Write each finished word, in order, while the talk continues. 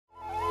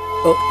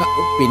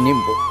പിന്നെയും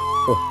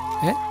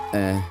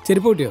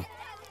ചെരുപ്പ് കൂട്ടിയോ?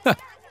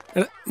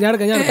 വേണ്ട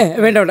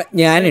വേണ്ട,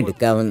 ഞാൻ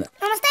എടുക്കാവുന്ന.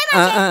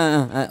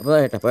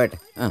 പോട്ടെ പോട്ടെ.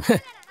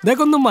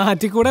 ഇതൊക്കെ ഒന്ന്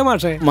മാറ്റിക്കൂടെ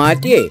മാഷേ?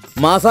 മാറ്റിയേ,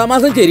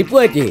 മാസാമാസം ചെരുപ്പ്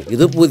മാറ്റിയേ.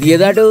 ഇത്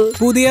പുതിയതാട്ടോ.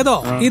 പുതിയതോ?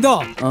 ഇതോ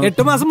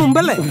 8 മാസം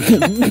മുമ്പല്ലേ?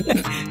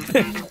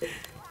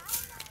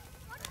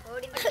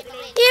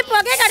 ഈ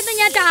പുക കടന്ന്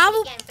ഞാൻ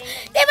ചാവും.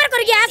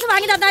 ഇവർക്കൊരു ഗ്യാസ്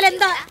വാങ്ങി തന്നാൽ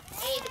എന്താ?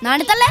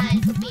 നാണിത്തള്ളേ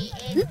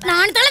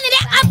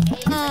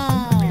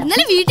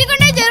ഇന്നലെ വീട്ടിൽ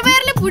കൊണ്ടുപോയി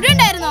ചെറുപയറിൽ പുഴു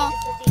ഉണ്ടായിരുന്നോ?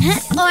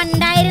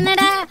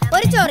 ഉണ്ടായിരുന്നടാ,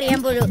 ഒരു ചൊറിയൻ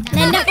പുഴു.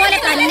 നിന്നെ പോലെ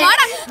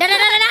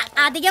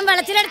അധികം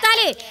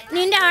വെള്ളത്തിലെടുത്താല്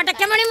നിന്റെ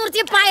അടക്കമണി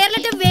മുറിച്ച്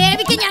പയറിലിട്ട്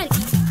വേവിക്കും ഞാൻ.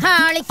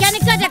 കളിക്കാൻ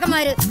നിൽക്കാ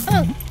ചെക്കന്മാര്.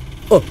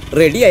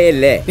 റെഡി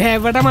ആയല്ലേ?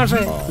 എവിടെ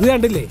മാഷേ? ഇത്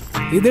കണ്ടില്ലേ?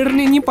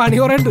 ഇതിടന് ഇനി പണി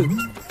കുറയുണ്ട്.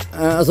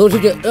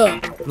 സൂക്ഷിച്ച്.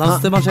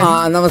 നമസ്തേ മാഷേ.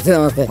 നമസ്തേ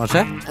നമസ്തേ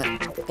മാഷേ.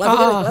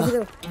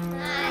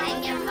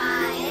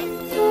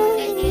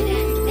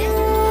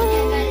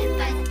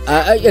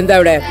 എന്താ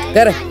ഇവിടെ?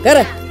 കേറ്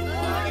കേറ്.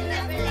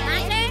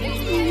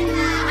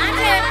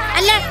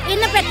 അല്ല,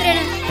 ഇന്നിപ്പോ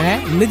എത്രയാണ്?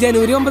 ഇന്ന്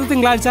ജനുവരി 9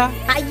 തിങ്കളാഴ്ച.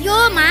 അയ്യോ,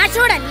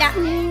 മാഷോടല്ല,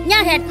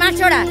 ഞാൻ ഹെഡ്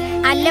മാഷോടാ.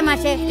 അല്ല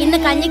മാഷേ, ഇന്ന്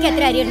കഞ്ഞിക്ക്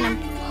എത്ര അരി ഇടണം?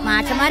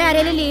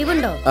 മാഷന്മാരാരേലും ലീവ്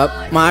ഉണ്ടോ?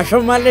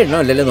 മാഷന്മാരുടെ എണ്ണോ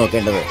അല്ലല്ലോ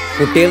നോക്കേണ്ടത്,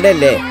 കുട്ടികളുടെ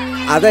അല്ലേ.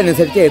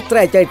 അതനുസരിച്ച് എത്ര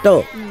അയച്ചാ ഇട്ടോ?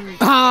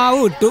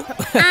 ആരിട്ടു?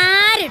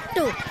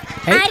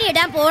 അരി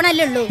ഇടാൻ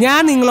പോണല്ലോ.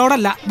 ഞാൻ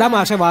നിങ്ങളോടല്ല, ദാ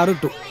മാഷെ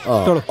വാറിട്ടു.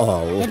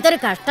 എന്തൊരു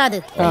കഷ്ടാത്.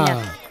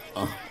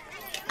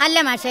 അല്ല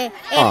മാഷേ,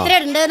 എത്ര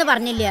ഇടണ്ടെന്ന്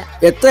പറഞ്ഞില്ല.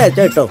 എത്ര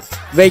അയച്ചാ ഇട്ടോ?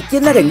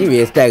 വെക്കുന്ന കഞ്ഞി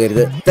വേസ്റ്റ്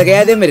ആകരുത്,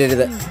 തികയാതെയും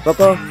വരരുത്.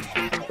 അപ്പൊ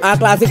ആ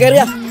ക്ലാസ്സിൽ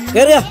കയറുക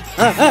കയറുക.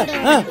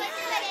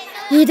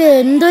 ഇത്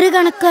എന്തൊരു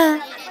കണക്കാ?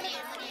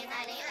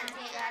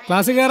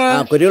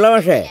 കുരുവിള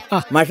മാഷേ,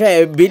 മാഷേ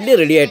ബില്ല്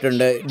റെഡി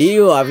ആയിട്ടുണ്ട്.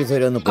 DO ഓഫീസ്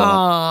വരെ ഒന്ന്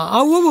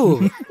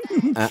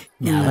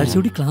ഞായറാഴ്ച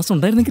കൂടി ക്ലാസ്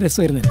ഉണ്ടായിരുന്നെങ്കിൽ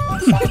രസമായിരുന്നു.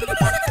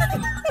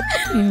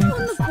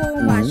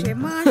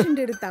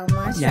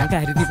 ഞാൻ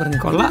കാര്യത്തിൽ പറഞ്ഞു,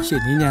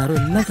 ശനി ഞായറും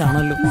എല്ലാം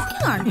കാണാമല്ലോ.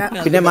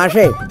 പിന്നെ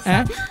മാഷേ,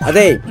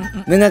 അതെ,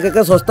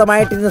 നിങ്ങൾക്കൊക്കെ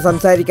സ്വസ്ഥമായിട്ട് ഇന്ന്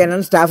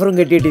സംസാരിക്കാനാണ് സ്റ്റാഫ് റൂം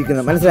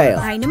കെട്ടിയിട്ടിരിക്കുന്നത്, മനസ്സിലായോ?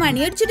 അതിന്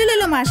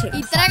മണിയടിച്ചിട്ടില്ലല്ലോ മാഷേ.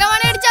 ഇത്രയൊക്കെ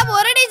മണിയടിച്ചാ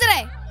പോരെ ടീച്ചറെ?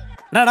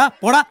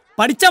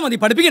 പഠിച്ചാ മതി,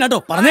 പഠിപ്പിക്കണോ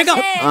പറഞ്ഞേക്കാം.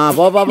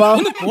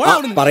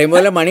 പറയുമ്പോ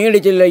മണി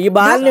അടിച്ചില്ല. ഈ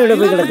ബാലനെ എവിടെ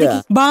പോയി കിടക്കുക?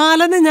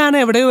 ബാലനെ ഞാൻ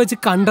എവിടെയോ വെച്ച്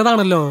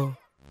കണ്ടതാണല്ലോ.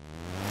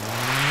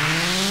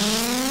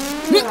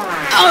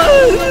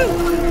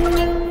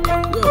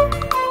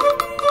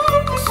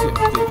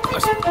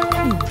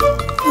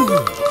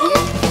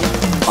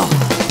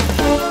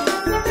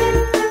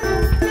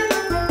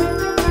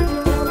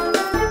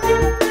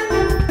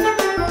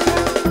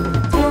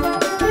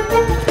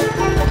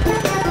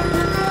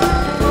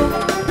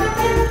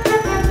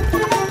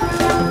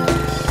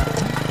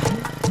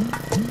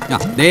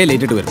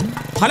 ലേറ്റിട്ട് വരും.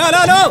 ഹലോ ഹലോ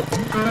ഹലോ,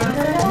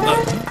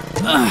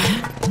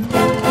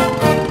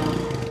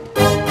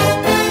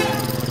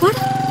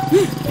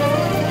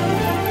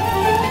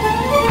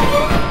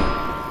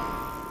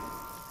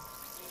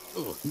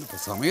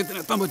 സമയത്തിന്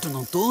എത്താൻ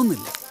പറ്റുന്നു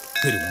തോന്നുന്നില്ല.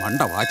 ഒരു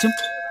മണ്ട വാച്ചും.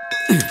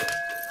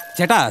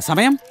 ചേട്ടാ,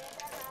 സമയം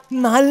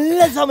നല്ല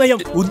സമയം.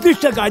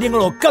 ഉദ്ദിഷ്ട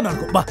കാര്യങ്ങളൊക്കെ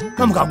നടക്കും.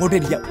 നമുക്ക് അങ്ങോട്ട്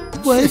ഇരിക്കാം.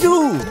 വരൂ.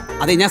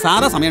 അതെ, ഞാൻ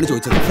സാധാ സമയമാണ്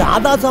ചോദിച്ചത്.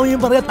 സാധാ സമയം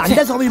പറയാ,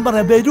 തന്റെ സമയം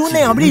പറയാ.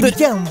 വരൂന്നേ, അവിടെ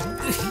ഇരിക്കാം.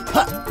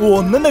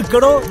 ഒന്ന്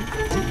നിക്കടോ.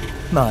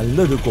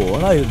 നല്ലൊരു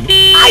കോളായിരുന്നു.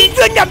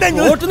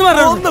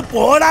 ഒന്ന്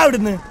പോടാ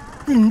അവിടുന്ന്.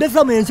 എന്റെ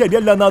സമയം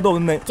ശരിയല്ലെന്നാ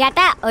തോന്നുന്നത്.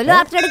 ചേട്ടാ,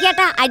 ഒരു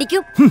ചേട്ടാ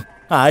അടിക്കും.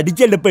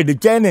 അടിച്ചല്ല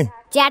പിടിച്ചേന്.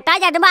 ചേട്ടാ,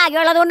 ചേട്ടൻ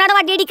ഭാഗ്യമുള്ളത് കൊണ്ടാണ്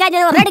വണ്ടി അടിക്കാൻ.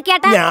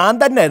 ഞാൻ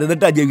തന്നെ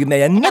ആയിരുന്നിട്ടാ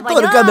ജീവിക്കുന്നത്. എന്നെ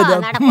തോൽക്കാൻ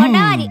പറ്റും.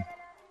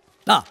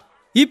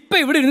 ഇപ്പൊ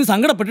ഇവിടെ ഇരുന്ന്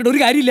സങ്കടപ്പെട്ടിട്ട് ഒരു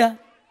കാര്യമില്ല.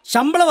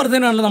 ശമ്പള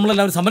വർധനയാണല്ലോ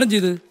നമ്മളെല്ലാവരും സമരം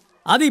ചെയ്ത്.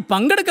 അത് ഈ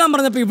പങ്കെടുക്കാൻ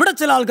പറഞ്ഞപ്പോ ഇവിടെ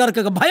ചില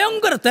ആൾക്കാർക്കൊക്കെ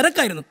ഭയങ്കര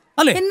തിരക്കായിരുന്നു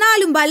അല്ലേ?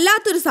 എന്നാലും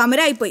വല്ലാത്തൊരു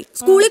സമരമായി പോയി.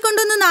 സ്കൂളിൽ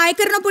കൊണ്ടുവന്ന്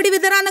നായക്കരണപ്പൊടി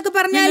വിതറാന്നൊക്കെ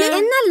പറഞ്ഞാല്.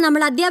 എന്നാലും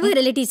നമ്മൾ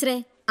അധ്യാപകരല്ലേ ടീച്ചറെ,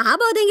 ആ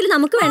ബോധമെങ്കിലും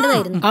നമുക്ക്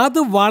വേണ്ടതായിരുന്നു. അത്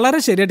വളരെ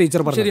ശരിയാ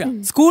ടീച്ചർ പറഞ്ഞു.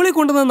 സ്കൂളിൽ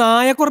കൊണ്ടുവന്ന്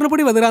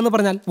നായക്കുറഞ്ഞപ്പൊടി വെതിരാന്ന്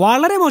പറഞ്ഞാൽ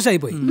വളരെ മോശമായി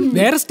പോയി.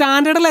 വേറെ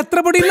സ്റ്റാൻഡേർഡിൽ എത്ര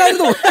പൊടി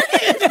ഇല്ലായിരുന്നു.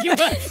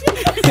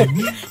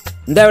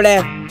 എന്താ ഇവിടെ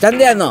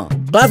ചന്തയാന്നോ?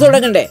 ക്ലാസ്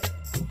തുടങ്ങണ്ടേ?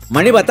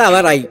 മണി 10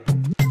 ആവാറായി.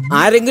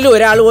 ആരെങ്കിലും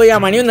ഒരാൾ പോയി ആ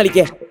മണിയൊന്നും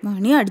അടിക്കേ.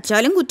 മണി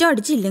അടിച്ചാലും കുറ്റം,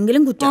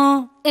 അടിച്ചില്ലെങ്കിലും കുറ്റം.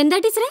 എന്താ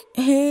ടീച്ചറെ?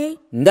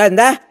 എന്താ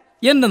എന്താ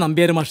എന്റെ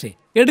നമ്പ്യാര് മാഷേ,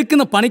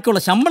 എടുക്കുന്ന പണിക്കുള്ള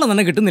ശമ്പളം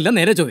തന്നെ കിട്ടുന്നില്ല.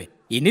 നേരെ ചോവേ,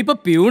 ഇനിയിപ്പൊ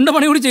പ്യൂണിന്റെ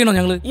പണി കൂടി ചെയ്യണോ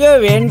ഞങ്ങള്?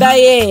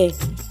 വേണ്ടായേ.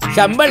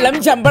 ശമ്പളം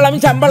ശമ്പളം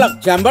ശമ്പളം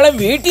ശമ്പളം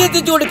വീട്ടിൽ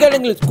എത്തിച്ചു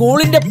കൊടുക്കുകയാണെങ്കിൽ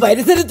സ്കൂളിന്റെ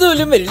പരിസരത്ത്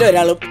പോലും വരില്ല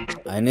ഒരാളും.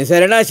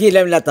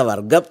 അനുസരണാശീലമില്ലാത്ത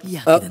വർഗം.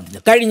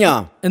 കഴിഞ്ഞോ?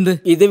 എന്ത്?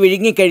 ഇത്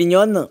വിഴുങ്ങി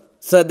കഴിഞ്ഞോന്ന്?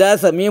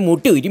 സദാസമയം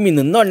മുട്ടി ഉരുമി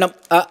നിന്നോണം.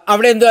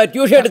 അവിടെ എന്തോ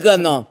ട്യൂഷൻ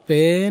എടുക്കാന്നോ?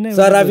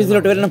 സാർ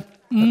ഓഫീസിലോട്ട് വരണം.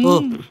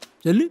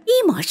 ഈ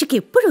മാഷിക്ക്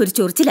എപ്പോഴും ഒരു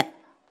ചൊറിച്ചില.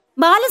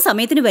 ബാല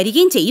സമയത്തിന്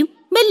വരികയും ചെയ്യും,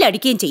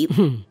 ബെല്ലടിക്കുകയും ചെയ്യും.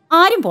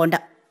 ആരും പോണ്ട.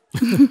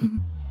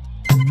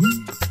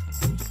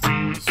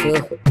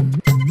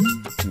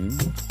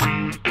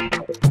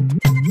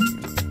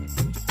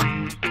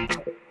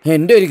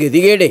 എന്റെ ഒരു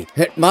ഗതികേടേ.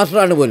 ഹെഡ്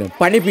മാസ്റ്ററാണ് പോലും,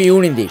 പണി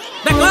പിയൂണിന്റെ.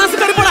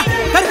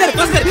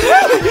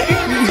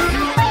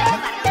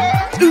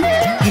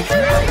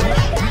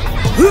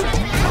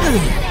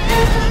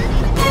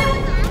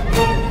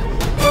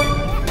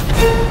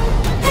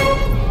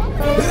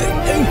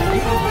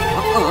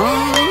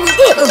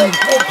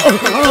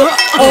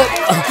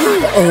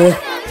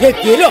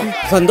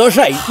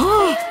 സന്തോഷായി.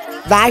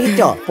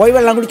 ദാഹിച്ചോ? പോയി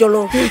വെള്ളം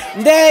കുടിച്ചോളൂ.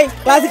 എന്തേ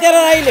ക്ലാസ്സിൽ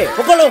കയറാറായില്ലേ?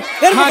 പൊക്കോളൂ.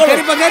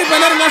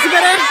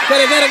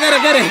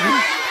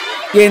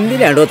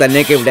 എന്തിനാണോ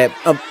തന്നെയൊക്കെ ഇവിടെ?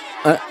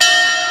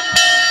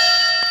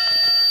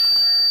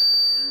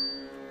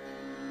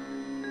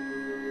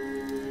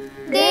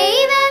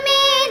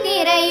 ദൈവമേ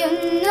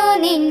നിറയുന്നു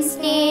നിൻ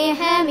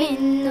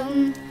സ്നേഹമെന്നും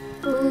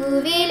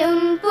പൂവിലും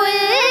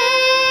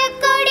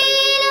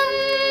പുൽക്കൊടിയിലും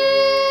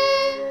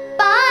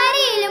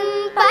പാരിലും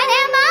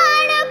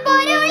പരമാണു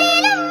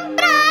പൊരുളിലും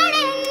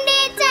പ്രാണന്റെ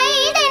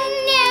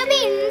ചൈതന്യ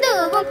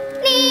ബിന്ദുവും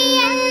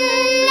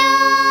നീയല്ലോ.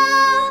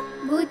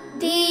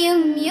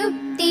 ബുദ്ധിയും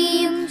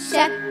യുക്തിയും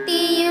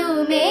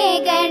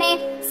ശക്തിയുമേകണേ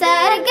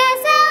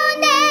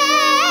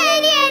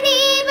സർഗസൗന്ദര്യ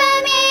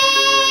ദീപമേ.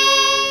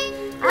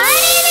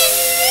 അറിവിൻ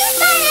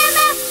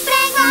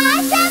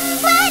പരമപ്രകാശം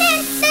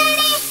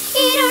പരത്തണേ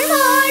ഇരുൾ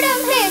മൂടും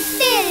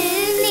ഹൃത്തിൽ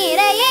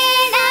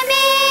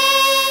നിറയണമേ.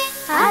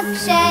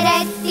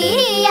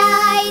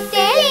 അക്ഷരത്തിരിയായി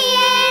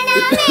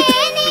തെളിയണമേ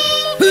നീ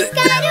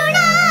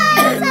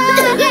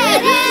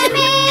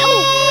കരുണാസാഗരമേ.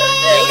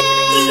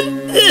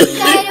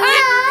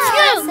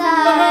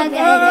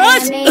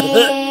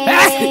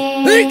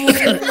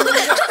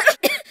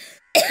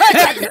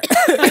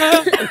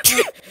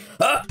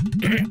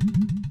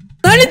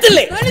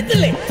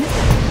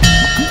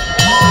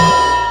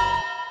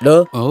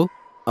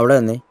 അവിടെ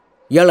വന്നേ.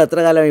 ഇയാൾ എത്ര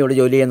കാലമായി ഇവിടെ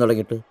ജോലി ചെയ്യാൻ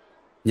തുടങ്ങിയിട്ട്?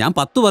 ഞാൻ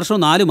 10 വർഷവും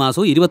 4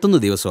 മാസവും 21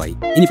 ദിവസമായി.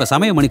 ഇനിയിപ്പോ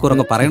സമയ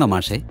മണിക്കൂറൊക്കെ പറയണോ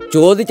മാഷേ?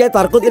 ചോദിച്ചാൽ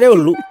തർക്കത്തിലേ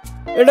ഉള്ളൂ.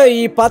 എടോ,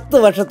 ഈ 10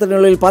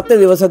 വർഷത്തിനുള്ളിൽ 10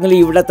 ദിവസങ്ങളിൽ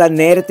ഇവിടെ താൻ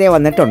നേരത്തെ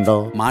വന്നിട്ടുണ്ടോ?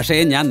 മാഷേ,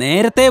 ഞാൻ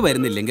നേരത്തെ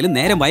വരുന്നില്ലെങ്കിലും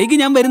നേരം വൈകി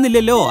ഞാൻ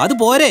വരുന്നില്ലല്ലോ, അത്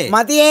പോരെ?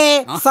 മതിയേ,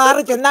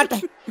 സാറ് ചെന്നാട്ടെ.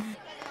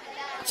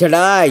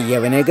 ചേടാ,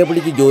 യവനെയൊക്കെ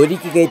പിടിച്ച്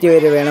ജോലിക്ക് കയറ്റി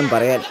വരെ വേണം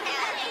പറയാൻ.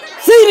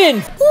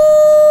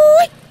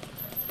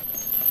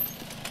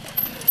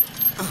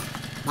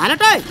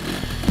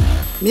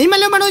 മീൻ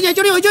വല്ലതും വേണോ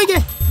ചേച്ചോട് ചോദിച്ചോക്കേ.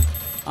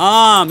 ആ,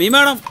 മീൻ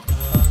വേണം.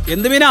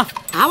 എന്ത് മീനാ?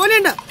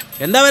 ആവലുണ്ട്.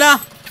 എന്താ വില?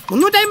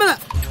 350.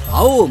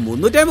 ഔ,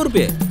 350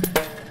 റുപ്യ.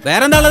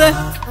 വേറെന്താ ഉള്ളത്?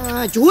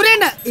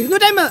 ചൂരയുണ്ട്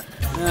 250.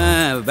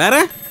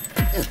 വേറെ?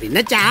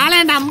 പിന്നെ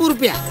ചാളയുണ്ട് 50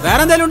 റുപ്യ.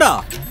 വേറെ എന്തായാലും ഉണ്ടോ?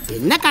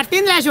 പിന്നെ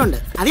കട്ടിയും ലാശമുണ്ട്,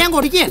 അത് ഞാൻ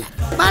കൊടുക്കുകയല്ല.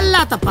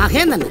 വല്ലാത്ത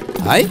പഹയൻ തന്നെ.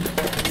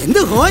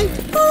 എന്ത് ഹോയ്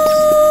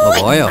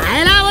പോയോ?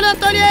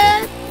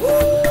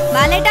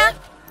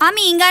 ആ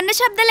മീൻകാരന്റെ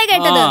ശബ്ദല്ലേ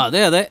കേട്ടത്?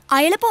 അതെ അതെ.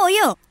 അയാള്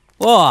പോയോ?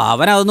 ഓ,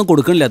 അവനതൊന്നും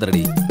കൊടുക്കണില്ല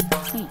അത്രടി.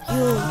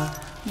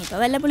 ഇപ്പൊ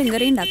വല്ല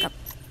പുളിങ്കറി ഉണ്ടാക്കാം.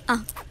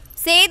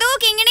 സേതു,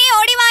 കിങ്ങിണി,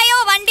 ഓടി വായോ,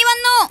 വണ്ടി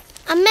വന്നു.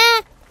 അമ്മേ,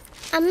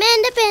 അമ്മ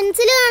എന്റെ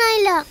പെൻസിൽ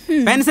കാണാനില്ല.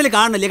 പെൻസിൽ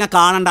കാണണില്ല,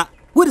 കാണണ്ട.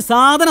 ഒരു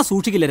സാധനം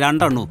സൂക്ഷിക്കില്ല,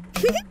 2 എണ്ണു.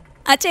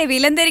 ആ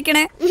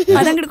ചെവിയിലെന്തിരിക്കണേ,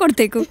 അതങ്ങോട്ട്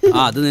കൊടുത്തേക്കൂ.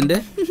 അത് നിന്റെ.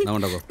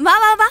 വാ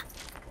വാ വാ.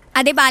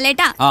 അതെ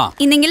ബാലേട്ടാ,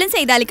 ഇന്നെങ്കിലും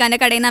സൈതാലിക്കാന്റെ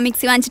കടയിൽ നിന്ന്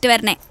മിക്സി വാങ്ങിച്ചിട്ട്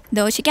വരണേ.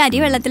 ദോശയ്ക്ക് അരി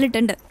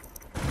വെള്ളത്തിലിട്ടുണ്ട്.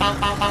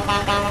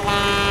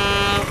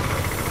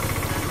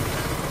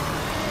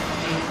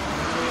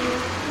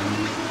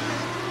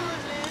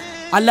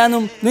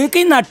 അല്ലാന്നും നിനക്ക്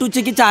ഈ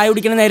നട്ടുച്ചയ്ക്ക് ചായ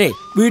കുടിക്കണ നേരെ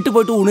വീട്ടിൽ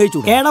പോയിട്ട് ഊണ് കഴിച്ചു.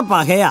 ഏടാ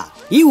പകയാ,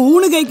 ഈ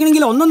ഊണ്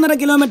കഴിക്കണമെങ്കിൽ 1.5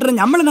 കിലോമീറ്റർ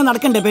നമ്മളെന്നെ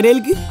നടക്കണ്ടേ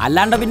പെരേൽക്ക്?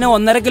 അല്ലാണ്ട് പിന്നെ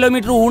 1.5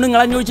 കിലോമീറ്റർ ഊണ്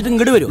കളഞ്ഞു വെച്ചിട്ട്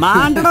ഇങ്ങോട്ട് വരും.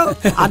 മാണ്ടടോ,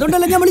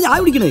 അതുകൊണ്ടല്ലേ നമ്മൾ ചായ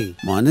കുടിക്കണേ.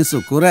 മോനെ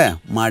സുക്കൂറെ,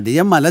 മടിയ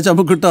മല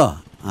ചുമക്കിട്ടോ.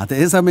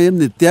 അതേസമയം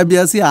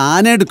നിത്യാഭ്യാസി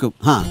ആന എടുക്കും.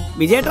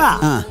 വിജയേട്ടാ,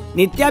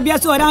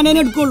 നിത്യാഭ്യാസം ഒരാനേനെ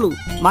എടുക്കുള്ളൂ.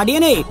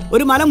 മടിയനെ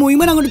ഒരു മല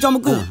മുഴുവൻ അങ്ങോട്ട്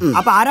ചുമക്കും.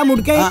 അപ്പൊ ആരാ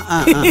മുടുക്കേ?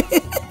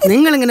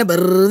 നിങ്ങൾ ഇങ്ങനെ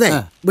വെറുതെ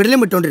വിടലും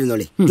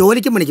വിട്ടോണ്ടിരുന്നോളി,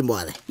 ജോലിക്കും പണിക്കും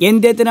പോവാതെ.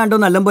 എന്തേത്തിനാണ്ടോ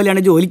നല്ല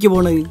പോലെയാണ് ജോലിക്ക്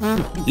പോണത്.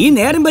 ഈ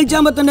നേരം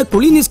വലിച്ചാകുമ്പോ തന്നെ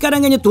കുളി നിസ്കാരം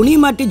കഴിഞ്ഞ് തുണി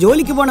മാറ്റി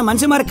ജോലിക്ക് പോണ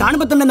മനുഷ്യന്മാരെ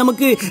കാണുമ്പോ തന്നെ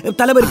നമുക്ക്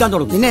തലപെരുക്കാൻ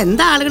തുടങ്ങും. പിന്നെ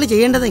എന്താ ആളുകൾ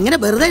ചെയ്യേണ്ടത്? ഇങ്ങനെ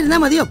വെറുതെ ഇരുന്നാ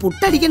മതിയോ?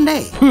 പുട്ടടിക്കണ്ടേ?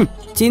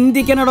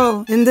 ചിന്തിക്കണടോ.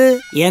 എന്ത്?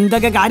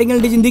 എന്തൊക്കെ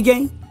കാര്യങ്ങളുണ്ട്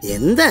ചിന്തിക്കാൻ?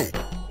 എന്ത്?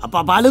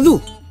 അപ്പൊ പലതു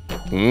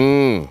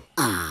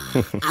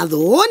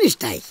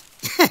അതോനിഷ്ടായി.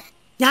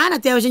 ഞാൻ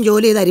അത്യാവശ്യം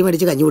ജോലി ചെയ്ത് അരി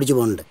മേടിച്ച് കഞ്ഞി കുടിച്ച്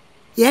പോകുന്നുണ്ട്.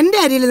 എന്റെ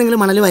അരിയിൽ നിങ്ങൾ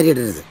മണൽ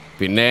വാരിയിടരുത്.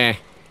 പിന്നെ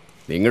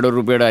നിങ്ങളുടെ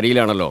രൂപയുടെ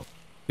അരിയിലാണല്ലോ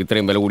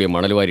ഇത്രയും വില കൂടിയ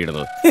മണൽ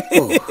വാരിയിടുന്നത്.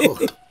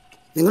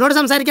 നിങ്ങളോട്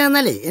സംസാരിക്കാൻ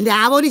തന്നാലേ എന്റെ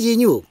ആവോലി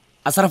ചീഞ്ഞു പോകും.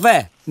 അസ്രഫേ,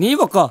 നീ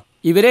പൊക്കോ.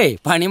 ഇവരെ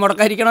പണി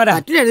മുടക്കാതിരിക്കണോരാ.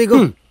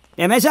 എഴുതിക്കും.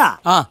 രമേശാ,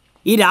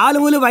 ഈ രാവിലെ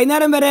മുതൽ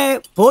വൈകുന്നേരം വരെ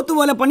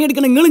പോത്തുപോലെ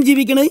പണിയെടുക്കണ നിങ്ങളും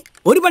ജീവിക്കണ്,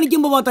 ഒരു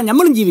പണിക്കുമ്പോ പോത്താ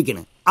നമ്മളും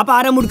ജീവിക്കണ്. അപ്പൊ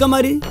ആരാ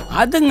മുടുക്കന്മാര്?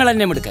 അത് നിങ്ങൾ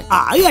തന്നെ മുടുക്കാൻ.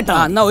 കേട്ടോ.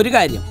 എന്നാ ഒരു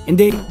കാര്യം,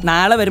 എന്തേ?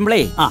 നാളെ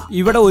വരുമ്പളേ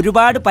ഇവിടെ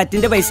ഒരുപാട്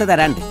പറ്റിന്റെ പൈസ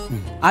തരാണ്ട്.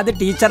 അത്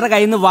ടീച്ചറുടെ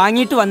കയ്യിൽ നിന്ന്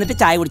വാങ്ങിയിട്ട് വന്നിട്ട്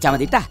ചായ കുടിച്ചാ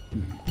മതി.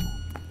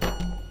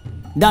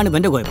 ഇതാണ്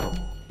ഇവന്റെ കുഴപ്പം.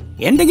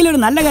 എന്തെങ്കിലും ഒരു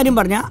നല്ല കാര്യം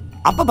പറഞ്ഞാ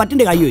അപ്പൊ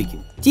പറ്റിന്റെ കൈ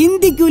വയ്ക്കും,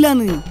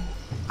 ചിന്തിക്കൂലെന്ന്.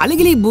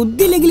 അല്ലെങ്കിൽ ഈ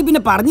ബുദ്ധി ഇല്ലെങ്കിൽ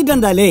പിന്നെ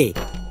പറഞ്ഞിട്ടെന്താലേ?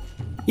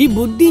 ഈ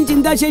ബുദ്ധിയും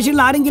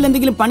ചിന്താശേഷിയുള്ള ആരെങ്കിലും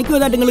എന്തെങ്കിലും പണിക്ക്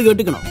പോയതായിട്ട് നിങ്ങൾ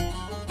കേട്ടിക്കണോ?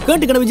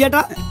 വിജയേട്ടാ,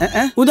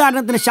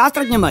 ഉദാഹരണത്തിന്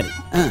ശാസ്ത്രജ്ഞന്മാര്,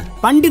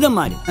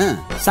 പണ്ഡിതന്മാര്,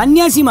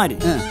 സന്യാസിമാര്,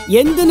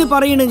 എന്തിനു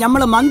പറയണ്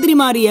നമ്മളെ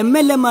മന്ത്രിമാര്,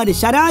 MLA മാര്,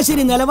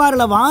 ശരാശരി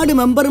നിലവാരമുള്ള വാർഡ്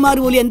മെമ്പർമാർ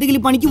പോലും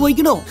എന്തെങ്കിലും പണിക്ക്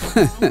പോയിക്കണോ?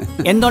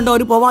 എന്തുകൊണ്ടോ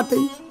ഒരു പോവാത്ത്?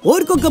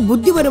 ഓർക്കൊക്കെ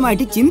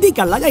ബുദ്ധിപരമായിട്ട്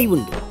ചിന്തിക്കാനുള്ള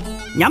കഴിവുണ്ട്.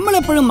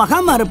 നമ്മളെപ്പോഴും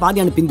മഹാന്മാരെ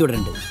പാതയാണ്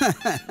പിന്തുടരേണ്ടത്.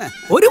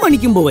 ഒരു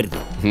പണിക്കും പോവരുത്.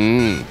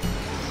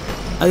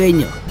 അത്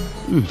കഴിഞ്ഞോ?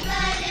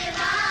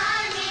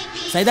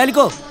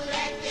 സൈതാലിക്കോ,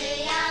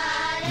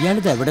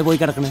 ഇയാളിത് എവിടെ പോയി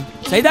കിടക്കണേ?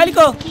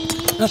 സൈതാലിക്കോ,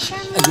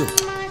 അയ്യോ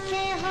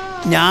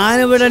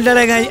ഞാനിവിടെ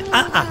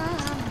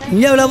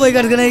നീ എവിടെ പോയി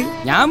കിടക്കണേ?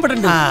 ഞാൻ ഇവിടെ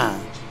ഉണ്ട്.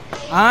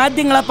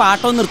 ആദ്യം നിങ്ങളെ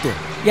പാട്ടൊന്നും നിർത്തുവോ?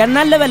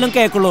 എന്നല്ലേ വല്ലതും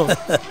കേൾക്കുള്ളൂ.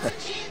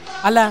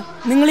 അല്ല,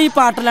 നിങ്ങൾ ഈ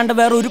പാട്ടല്ലാണ്ട്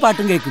വേറെ ഒരു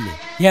പാട്ടും കേൾക്കില്ലേ?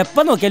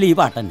 എപ്പം നോക്കിയാലും ഈ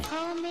പാട്ട് തന്നെ.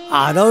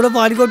 അതവിടെ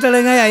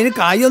പാടിക്കോട്ടെങ്കിൽ അതിന്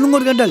കായൊന്നും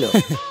കൊടുക്കണ്ടല്ലോ.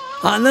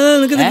 അന്ന്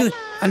നിനക്ക്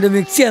എന്റെ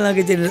മിക്സി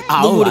എന്നൊക്കെ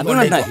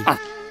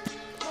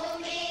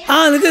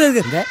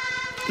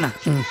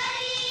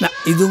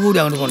ഇതും കൂടി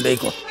അങ്ങോട്ട്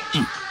കൊണ്ടുപോയിക്കോ.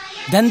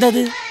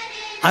 ഇതെന്തത്?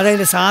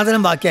 അതതിന്റെ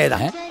സാധനം ബാക്കിയായതാ.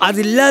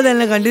 അതില്ലാതെ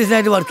തന്നെ കണ്ടീഷൻ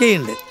ആയിട്ട് വർക്ക്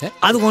ചെയ്യുന്നുണ്ട്.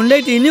 അത്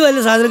കൊണ്ടുപോയിട്ട് ഇനി വല്ല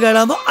സാധനം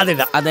കേടാകുമ്പോ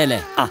അതിടാം. അതെല്ലേ?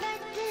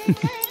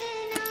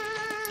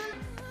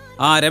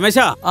 രമേശ,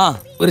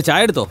 ഒരു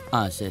ചായ എടുത്തോ.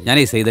 ഞാൻ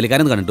ഈ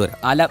സൈതലിക്കാരൊന്ന് കണ്ടിട്ട് വരാം.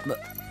 അല്ല,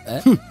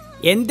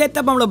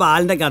 എന്തെത്തപ്പ നമ്മള്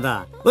ബാലന്റെ കഥ.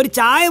 ഒരു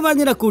ചായ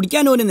പറഞ്ഞിട്ട്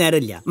കുടിക്കാൻ പോലും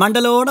നേരമില്ല.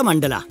 മണ്ടലോടെ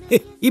മണ്ടല.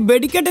 ഈ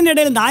വെടിക്കെട്ടിന്റെ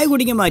ഇടയിൽ നായ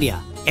കുടിക്കാൻ മാറിയാ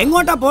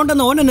എങ്ങോട്ടാ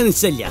പോണ്ടെന്ന് ഓനെന്നെ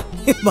നിശ്ചയില്ല.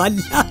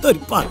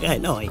 വല്ലാത്തൊരു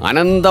പകനോ.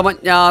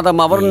 അനന്തമജ്ഞാതം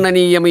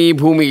അവർണ്ണനീയം ഈ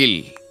ഭൂമിയിൽ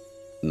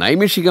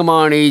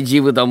നൈമിഷികമാണ് ഈ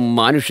ജീവിതം.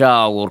 മനുഷ്യ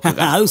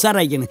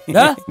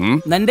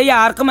നിന്റെ ഈ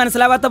ആർക്കും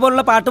മനസ്സിലാവാത്ത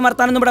പോലുള്ള പാട്ട്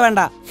മർത്താനൊന്നും ഇവിടെ വേണ്ട.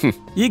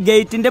 ഈ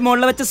ഗേറ്റിന്റെ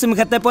മുകളിൽ വെച്ച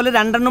സിംഹത്തെ പോലെ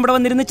രണ്ടെണ്ണം ഇവിടെ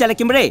വന്നിരുന്ന്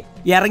ചിലക്കുമ്പോഴേ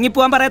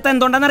ഇറങ്ങിപ്പോവാൻ പറയാത്ത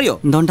എന്തുകൊണ്ടാന്നറിയോ?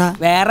 എന്തുകൊണ്ടാ?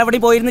 വേറെ എവിടെ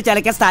പോയിരുന്ന്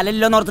ചിലക്കാൻ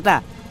സ്ഥലമില്ലോന്ന് ഓർത്തിട്ടാ.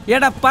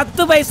 എടാ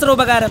 10 പൈസ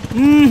ഉപകാരം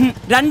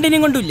രണ്ടിനും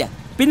കൊണ്ടില്ല.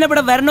 പിന്നെ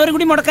ഇവിടെ വരണവരും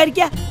കൂടി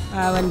മുടക്കാതിരിക്ക.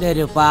 അവന്റെ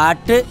ഒരു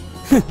പാട്ട്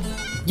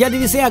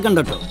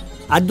വിസയാക്കണ്ടോ.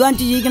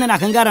 അധ്വാനിച്ച് ജീവിക്കണ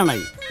അഹങ്കാരാണ്.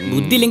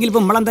 ബുദ്ധി ഇല്ലെങ്കിൽ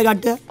ഇപ്പൊ നമ്മളെന്താ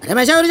കാട്ടുക?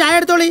 ഒരു ചായ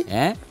എടുത്തോളി.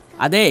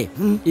 അതെ,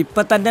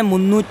 ഇപ്പൊ തന്നെ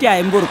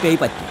 350 റുപ്യ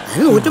പറ്റും.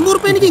 150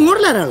 റുപ്യ എനിക്ക്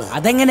ഇങ്ങോട്ട് തരാള്.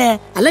 അതെങ്ങനെ?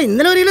 അല്ല,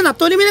 ഇന്നലെ ഒരു കിലോ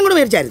നത്തോലി മീനും കൂടെ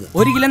മേടിച്ചായിരുന്നു.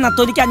 1 കിലോ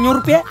നത്തോലിക്ക് 500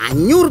 റുപ്യ.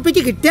 500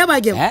 റുപ്യക്ക് കിട്ടിയ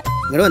ഭാഗ്യം.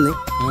 ഇങ്ങോട്ട് വന്നേ.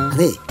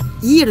 അതെ,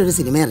 ഈയിടെ ഒരു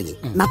സിനിമ ഇറങ്ങി.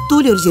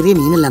 നത്തോലി ഒരു ചെറിയ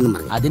മീനല്ലാന്നും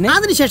പറഞ്ഞു.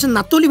 അതിനുശേഷം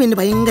നത്തോലി മീനിന്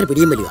ഭയങ്കര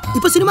പിടിയും വലിയ.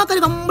 ഇപ്പൊ സിനിമാക്കാർ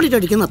കംപ്ലീറ്റ്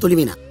അടിക്കുന്ന നത്തോലി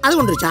മീനാ.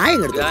 അതുകൊണ്ടൊരു ചായ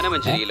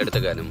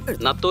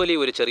നത്തോലി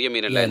ഒരു ചെറിയ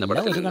മീനല്ല എന്ന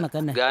പടത്തിൽ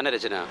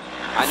ഗാനരചന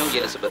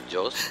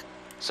ജോസ്,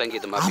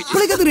 സംഗീതം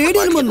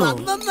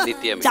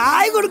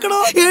ചായ കൊടുക്കണോ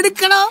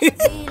എടുക്കണോ?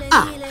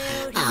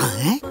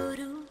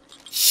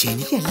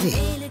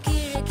 ശരിയല്ലേ?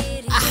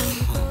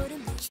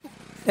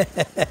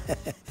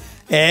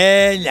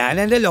 ഞാൻ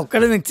എന്റെ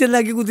ലൊക്കടെ മിക്സ്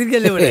ഉണ്ടാക്കി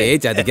കുത്തിരിക്കല്ലേ.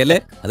 ചതിക്കല്ലേ,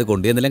 അത്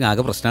കൊണ്ടുവന്നില്ലെങ്കിൽ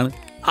ആകെ പ്രശ്നമാണ്.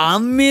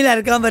 അമ്മിയിൽ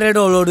അരക്കാൻ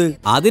പറയട്ടോ അവളോട്.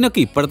 അതിനൊക്കെ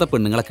ഇപ്പോഴത്തെ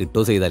പെണ്ണുങ്ങളെ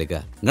കിട്ടുമോ ചെയ്താലിക്ക?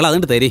 നിങ്ങൾ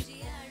അതുകൊണ്ട് തരി.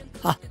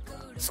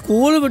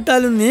 സ്കൂൾ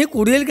വിട്ടാലും നീ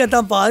കുടിയിലേക്ക്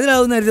എത്താൻ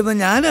പാതിരാവുന്ന കരുതപ്പോ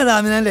ഞാൻ അത്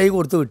ആമിനാന്റെ കൈ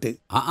കൊടുത്തു വിട്ട്.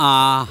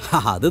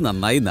 അത്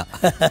നന്നായി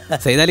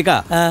ചെയ്താലിക്ക.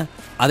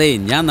 അതെ,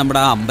 ഞാൻ നമ്മുടെ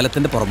ആ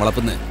അമ്പലത്തിന്റെ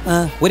പുറമുളപ്പിന്ന്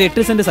ഒരു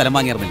 8 സെന്റ് സ്ഥലം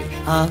വാങ്ങിയിരുന്നില്ലേ?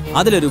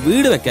 അതിലൊരു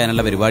വീട്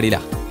വെക്കാനുള്ള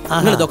പരിപാടിയിലാ.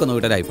 നിങ്ങൾ ഇതൊക്കെ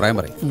നോക്കിയിട്ട് അഭിപ്രായം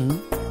പറയും.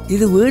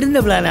 ഇത്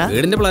വീടിന്റെ പ്ലാനാ?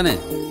 വീടിന്റെ പ്ലാന്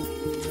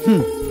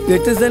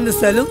 8 സെന്റ്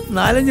സ്ഥലം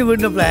 4-5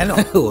 വീടിന്റെ പ്ലാനോ?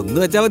 ഒന്ന്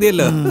വെച്ചാ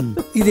മതിയല്ലോ.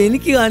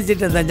 ഇതെനിക്ക്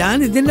കാണിച്ചിട്ടെന്താ? ഞാൻ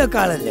ഇതിന്റെ ഒക്കെ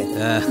ആളല്ലേ.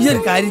 ഈ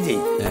ഒരു കാര്യം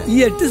ചെയ്യും, ഈ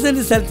 8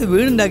 സെന്റ് സ്ഥലത്ത്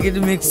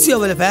വീടുണ്ടാക്കിയിട്ട് മിക്സിയോ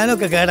പോലെ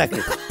ഫാനൊക്കെ കേടാക്കി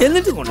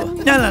എന്നിട്ട്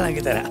കൊണ്ടുപോവാ. ഞാൻ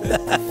നന്നാക്കി തരാം.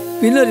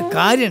 പിന്നെ ഒരു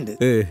കാര്യമുണ്ട്,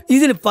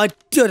 ഇതിന്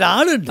പറ്റിയ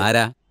ഒരാളുണ്ട്.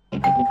 ആരാ?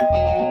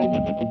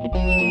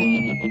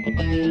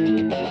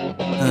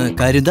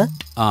 കാര്യന്താ?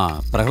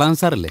 പ്രഹ്ലാദൻ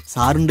സാറല്ലേ?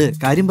 സാറുണ്ട്,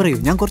 കാര്യം പറയൂ.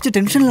 ഞാൻ കുറച്ച്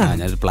ടെൻഷനിലാണ്.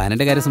 ഞാനൊരു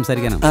പ്ലാനിന്റെ കാര്യം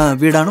സംസാരിക്കാനാണ്.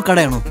 വീടാണോ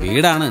കടയാണോ?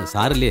 വീടാണ്.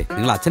 സാറില്ലേ?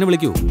 നിങ്ങൾ അച്ഛനെ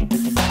വിളിക്കൂ.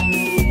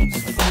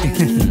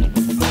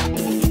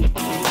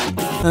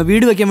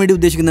 വീട് വെക്കാൻ വേണ്ടി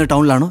ഉദ്ദേശിക്കുന്ന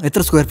ടൗണിലാണോ?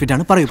 എത്ര സ്ക്വയർ ഫീറ്റ്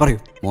ആണ്? പറയൂ പറയൂ.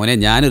 മോനെ,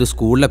 ഞാനൊരു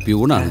സ്കൂളിലെ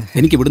പ്യൂണാണ്.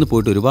 എനിക്ക് ഇവിടുന്ന്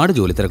പോയിട്ട് ഒരുപാട്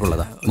ജോലി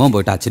തിരക്കുള്ളതാ. മോൻ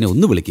പോയിട്ട് അച്ഛനെ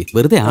ഒന്ന് വിളിക്ക്.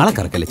 വെറുതെ ആളെ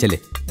കറക്കല്ലേ. ചെല്ലേ.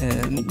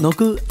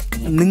 നോക്കൂ,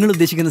 നിങ്ങൾ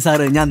ഉദ്ദേശിക്കുന്ന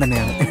സാറ് ഞാൻ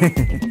തന്നെയാണ്.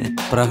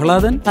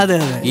 പ്രഹ്ലാദൻ? അതെ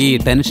അതെ, ഈ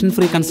ടെൻഷൻ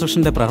ഫ്രീ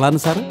കൺസ്ട്രക്ഷന്റെ പ്രഹ്ലാദൻ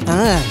സാറ്.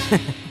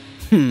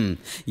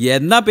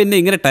 എന്നാ പിന്നെ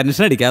ഇങ്ങനെ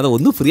ടെൻഷൻ അടിക്കാതെ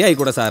ഒന്ന് ഫ്രീ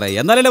ആയിക്കൂടെ സാറേ?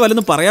 എന്നാലല്ലേ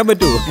വല്ലതും പറയാൻ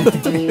പറ്റൂ.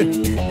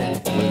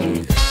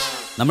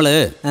 നമ്മള്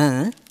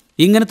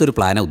ഇങ്ങനത്തെ ഒരു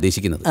പ്ലാനാ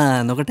ഉദ്ദേശിക്കുന്നത്.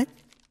 നോക്കട്ടെ.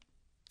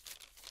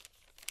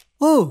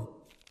 ഓ,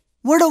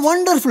 വാട്ട് എ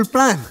വണ്ടർഫുൾ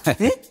പ്ലാൻ.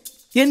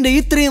 എന്റെ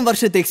ഇത്രയും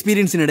വർഷത്തെ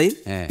എക്സ്പീരിയൻസിനിടയിൽ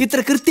ഇത്ര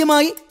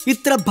കൃത്യമായി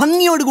ഇത്ര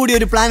ഭംഗിയോട് കൂടി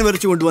ഒരു പ്ലാൻ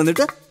വരച്ചു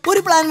കൊണ്ടുവന്നിട്ട്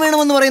ഒരു പ്ലാൻ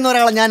വേണമെന്ന് പറയുന്ന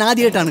ഒരാളെ ഞാൻ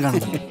ആദ്യമായിട്ടാണ്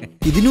കാണുന്നത്.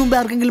 ഇതിനു മുമ്പ്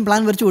ആർക്കെങ്കിലും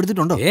പ്ലാൻ വരച്ചു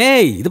കൊടുത്തിട്ടുണ്ടോ?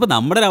 ഇതിപ്പോ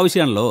നമ്മുടെ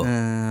ആവശ്യമാണല്ലോ.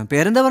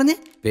 പേരെന്താ പറഞ്ഞേ?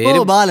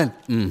 ബാലൻ.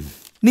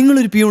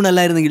 നിങ്ങളൊരു പ്യൂൺ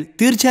അല്ലായിരുന്നെങ്കിൽ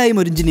തീർച്ചയായും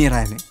ഒരു എഞ്ചിനീയർ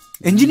ആയനെ.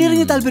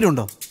 എഞ്ചിനീയറിംഗ്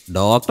താല്പര്യമുണ്ടോ?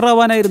 ഡോക്ടർ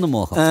ആവാനായിരുന്നു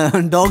മോഹം.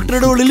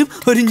 ഡോക്ടറുടെ ഉള്ളിലും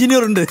ഒരു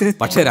എഞ്ചിനീയർ ഉണ്ട്.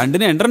 പക്ഷെ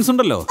രണ്ടിനും എൻട്രൻസ്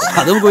ഉണ്ടല്ലോ,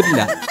 അതും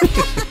പോയിട്ടില്ല.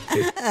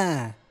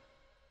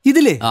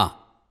 ഇതിലേ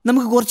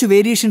നമുക്ക് കുറച്ച്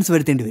വേരിയേഷൻസ്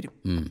വരുത്തേണ്ടി വരും.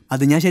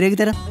 അത് ഞാൻ ശരിയാക്കി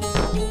തരാം.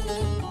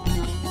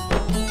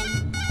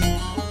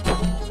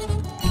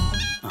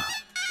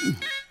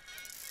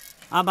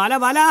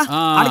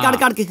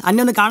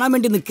 അന്നെ ഒന്ന് കാണാൻ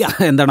വേണ്ടി നിൽക്കുക.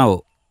 എന്താണാവോ?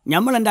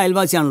 നമ്മൾ എന്റെ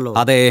അയൽവാസിയാണല്ലോ.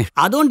 അതെ.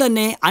 അതുകൊണ്ട്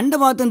തന്നെ അന്റെ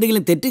ഭാഗത്ത്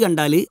എന്തെങ്കിലും തെറ്റ്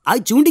കണ്ടാല് അത്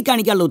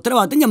ചൂണ്ടിക്കാണിക്കാനുള്ള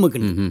ഉത്തരവാദിത്തം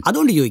ഞമ്മക്കുണ്ട്.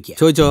 അതുകൊണ്ട്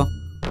ചോദിച്ചോ.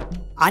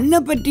 അന്നെ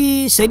പറ്റി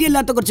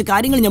ശരിയല്ലാത്ത കുറച്ച്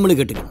കാര്യങ്ങൾ നമ്മൾ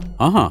കേട്ടിട്ടുണ്ട്.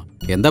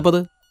 എന്താപ്പത്?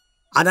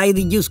 അതായത്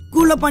ഈ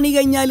സ്കൂളിലെ പണി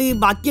കഴിഞ്ഞാല്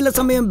ബാക്കിയുള്ള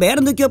സമയം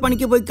വേറെന്തൊക്കെയോ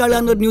പണിക്ക് പോയി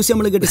കളയാന്നൊരു ന്യൂസ്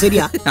നമ്മൾ കേട്ടു.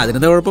 ശരിയാ?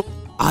 അതിനെന്താ കുഴപ്പം?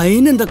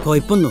 അതിനെന്താ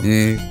കുഴപ്പമൊന്നോ?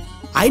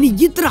 അതിന്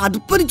ഇത്ര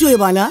അതുപ്പരിച്ചു പോയ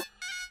ബാല.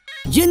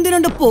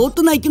 എന്തിനാണ്ട്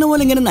പോത്ത് നയിക്കുന്ന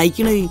പോലെ ഇങ്ങനെ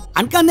നയിക്കണേ?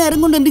 അനക്ക് ആ നേരം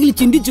കൊണ്ട് എന്തെങ്കിലും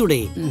ചിന്തിച്ചൂടെ?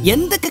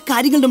 എന്തൊക്കെ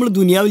കാര്യങ്ങൾ നമ്മൾ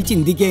ദുനിയാവിൽ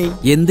ചിന്തിക്കാൻ?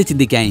 എന്ത്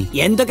ചിന്തിക്കാൻ?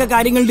 എന്തൊക്കെ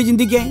കാര്യങ്ങളുണ്ട്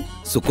ചിന്തിക്കാൻ?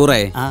 സുക്കൂറേ,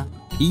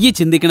 ഈ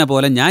ചിന്തിക്കണ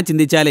പോലെ ഞാൻ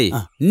ചിന്തിച്ചാലേ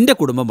എന്റെ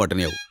കുടുംബം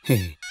പട്ടിണിയാവും.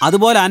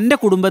 അതുപോലെ എന്റെ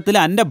കുടുംബത്തിൽ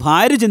എന്റെ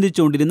ഭാര്യ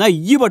ചിന്തിച്ചുകൊണ്ടിരുന്ന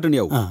ഈ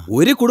പട്ടിണിയാവും.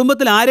 ഒരു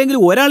കുടുംബത്തിൽ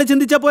ആരെങ്കിലും ഒരാൾ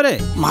ചിന്തിച്ചാ പോരെ?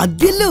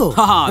 മതിയല്ലോ.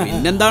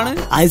 പിന്നെന്താണ്?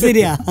 അത്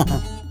ശരിയാ.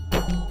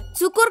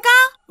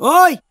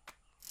 ഓയ്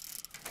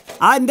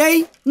എന്തായി?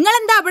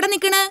 നിങ്ങളെന്താ അവിടെ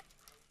നിക്കണ്?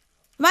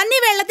 വന്നി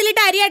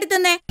വെള്ളത്തിലിട്ട് അരിയാട്ടി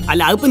തന്നെ.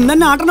 അല്ല അതിപ്പോ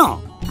ഇന്നെ ആട്ടണോ?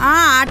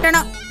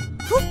 ആട്ടണം.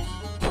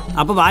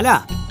 അപ്പൊ ബാല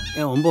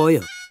ഓൻ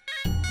പോയോ?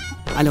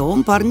 അല്ല ഓൻ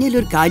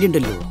പറഞ്ഞതിലൊരു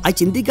കാര്യമുണ്ടല്ലോ, ആ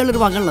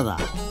ചിന്തിക്കാനുള്ളൊരു വകയുള്ളതാ.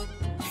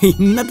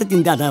 ഇന്നത്തെ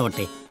ചിന്ത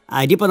അതാവട്ടെ,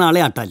 അരിപ്പ നാളെ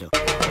ആട്ടാലോ.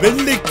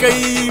 വെള്ളിക്കൈ,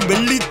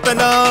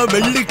 വെള്ളിത്തല,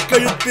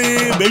 വെള്ളിക്കഴുത്ത്,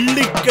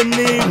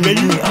 വെള്ളിക്കണ്ണ്,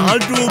 വെള്ളി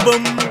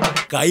ആൾരൂപം,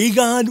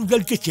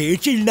 കൈകാലുകൾക്ക്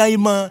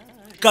ശേഷിയില്ലായ്മ,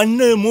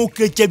 കണ്ണ്,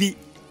 മൂക്ക്, ചെവി,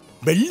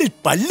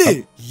 വെള്ളിപ്പല്ല്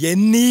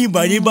എന്നീ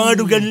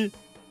വഴിപാടുകൾ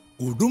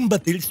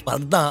കുടുംബത്തിൽ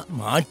സ്പർദ്ധ,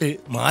 മാട്ട്,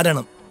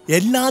 മാരണം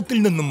എല്ലാത്തിൽ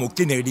നിന്നും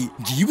മുക്തി നേടി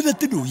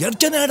ജീവിതത്തിൽ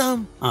ഉയർച്ച നേടാം.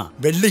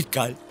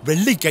 വെള്ളിക്കാൽ,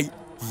 വെള്ളിക്കൈ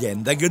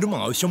എന്തെങ്കിലും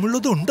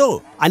ആവശ്യമുള്ളതുണ്ടോ?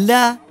 അല്ല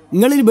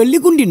നിങ്ങളിൽ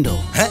വെള്ളിക്കുണ്ടി ഉണ്ടോ?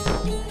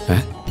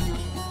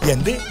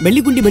 എന്ത്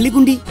വെള്ളിക്കുണ്ടി?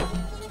 വെള്ളിക്കുണ്ടി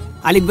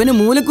അല്ല ഇവന്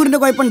മൂലക്കൂറിന്റെ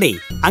കുഴപ്പമുണ്ടേ.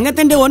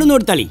 അങ്ങനത്തെ എന്റെ ഓനൊന്നും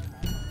എടുത്താളി.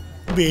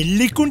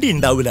 വെള്ളിക്കുണ്ടി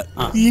ഉണ്ടാവൂല,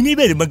 ഇനി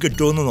വരുമ്പോ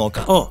കിട്ടുമെന്ന്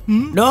നോക്കാം. ഓ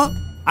ഡോ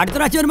അടുത്ത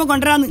പ്രാവശ്യം വരുമ്പോ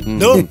കൊണ്ടുവരാന്ന്.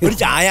 ഒരു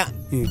ചായ.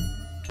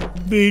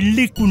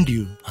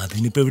 വെള്ളിക്കുണ്ടിയോ?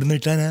 അതിനിപ്പോ എവിടുന്ന്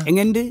കിട്ടാനാ?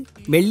 എങ്ങനുണ്ട്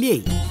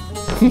വെള്ളിയായി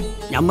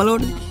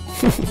ഞമ്മളോട്?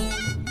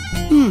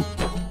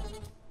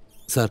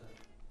 സാർ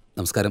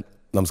നമസ്കാരം.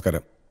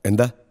 നമസ്കാരം.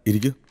 എന്താ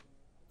ഇരിക്കൂ.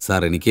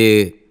 സാർ എനിക്ക്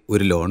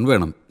ഒരു ലോൺ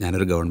വേണം.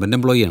 ഞാനൊരു ഗവൺമെന്റ്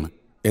എംപ്ലോയി ആണ്.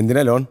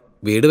 എന്തിനാ ലോൺ?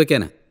 വീട്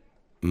വെക്കാനാ.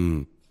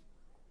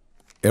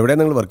 എവിടെയാ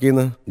നിങ്ങൾ വർക്ക്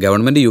ചെയ്യുന്നത്?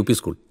 Government UP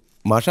school.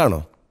 മാഷാണോ?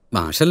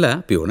 മാഷല്ല,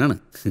 പ്യൂണാണ്.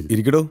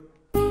 ഇരിക്കടോ.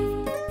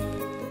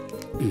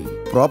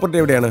 പ്രോപ്പർട്ടി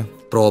എവിടെയാണ്?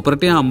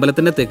 പ്രോപ്പർട്ടി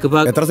അമ്പലത്തിന്റെ തെക്ക്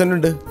ഭാഗം. എത്ര സെന്റ്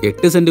ഉണ്ട്?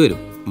 8 സെന്റ് വരും.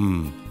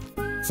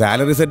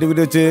 സാലറി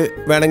സർട്ടിഫിക്കറ്റ് വെച്ച്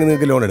വേണമെങ്കിൽ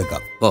നിങ്ങൾക്ക് ലോൺ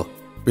എടുക്കാം. ഓ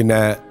പിന്നെ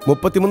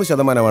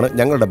 33%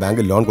 ഞങ്ങളുടെ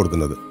ബാങ്കിൽ ലോൺ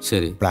കൊടുക്കുന്നത്.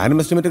 ശരി. പ്ലാനും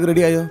എസ്റ്റിമേറ്റ് ഒക്കെ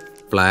റെഡി ആയോ?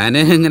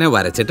 പ്ലാന് ഇങ്ങനെ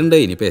വരച്ചിട്ടുണ്ട്.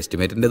 ഇനിയിപ്പോ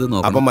എസ്റ്റിമേറ്റിന്റെ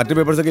നോക്കാം. അപ്പൊ മറ്റു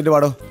പേപ്പേഴ്സ് ഒക്കെ ഇട്ട്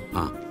പാടോ?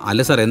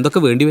 അല്ല സാർ,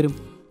 എന്തൊക്കെ വേണ്ടി വരും?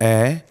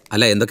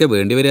 അല്ല എന്തൊക്കെ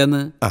വേണ്ടി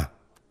വരാന്ന്?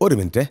 ഒരു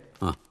മിനിറ്റ്.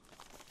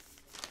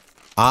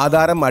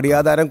 ആധാരം,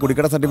 അടിയാധാരം,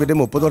 കുടിക്കട സർട്ടിഫിക്കറ്റ്,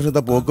 30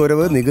 വർഷത്തെ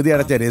പോക്കുവരവ്, നികുതി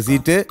അടച്ച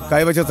രസീറ്റ്,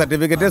 കൈവശ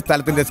സർട്ടിഫിക്കറ്റ്,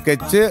 സ്ഥലത്തിന്റെ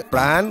സ്കെച്ച്,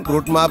 പ്ലാൻ,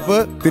 റൂട്ട് മാപ്പ്,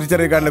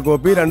 തിരിച്ചറിയൽ കാർഡിന്റെ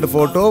copy, 2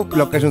 photo,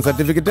 location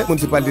certificate,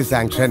 municipality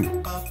sanction.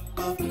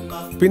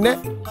 പിന്നെ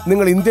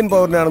നിങ്ങൾ ഇന്ത്യൻ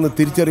പൗരനാണെന്ന്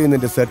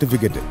തിരിച്ചറിയുന്നതിന്റെ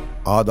സർട്ടിഫിക്കറ്റ്,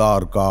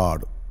 ആധാർ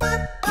കാർഡ്.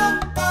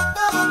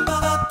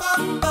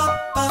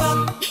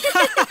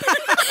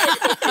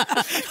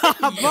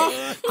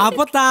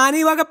 അപ്പൊ താൻ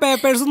ഈ വക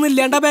പേപ്പേഴ്സ് ഒന്നും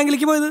ഇല്ലാണ്ടാ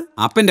ബാങ്കിലേക്ക് പോയത്?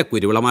 അപ്പന്റെ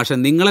കുരുവിള മാഷ,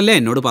 നിങ്ങളല്ലേ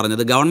എന്നോട്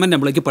പറഞ്ഞത് ഗവൺമെന്റ്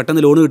എംപ്ലോയിക്ക്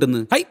പെട്ടെന്ന് ലോൺ കിട്ടുന്നു?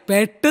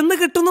 പെട്ടെന്ന്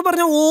കിട്ടുന്നു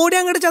പറഞ്ഞ ഓടി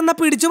അങ്ങോട്ട് ചെന്ന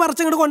പിടിച്ചു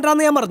പറിച്ചങ്ങോട്ട്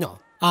കൊണ്ടുവരാന്ന് ഞാൻ പറഞ്ഞോ?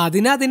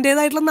 അതിന്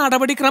അതിന്റേതായിട്ടുള്ള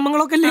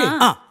നടപടിക്രമങ്ങളൊക്കെ അല്ലേ?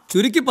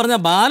 ചുരുക്കി പറഞ്ഞ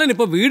ബാലൻ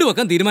ഇപ്പൊ വീട്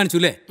വെക്കാൻ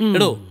തീരുമാനിച്ചുല്ലേ?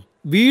 എടോ,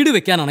 വീട്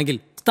വെക്കാനാണെങ്കിൽ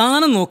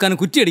സ്ഥാനം നോക്കാനും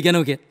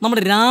കുറ്റിയടിക്കാനും ഒക്കെ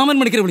നമ്മുടെ രാമൻ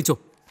മണിക്കരെ വിളിച്ചോ.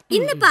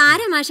 ഇന്നിപ്പോ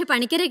ആരാ മാഷ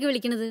പണിക്കരൊക്കെ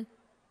വിളിക്കണത്?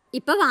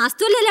 ഇപ്പൊ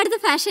വാസ്തു അല്ലേ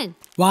എല്ലായിടത്തും ഫാഷൻ.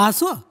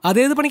 വാസുവാ?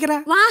 അതേത് പണിക്കരാ?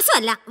 വാസു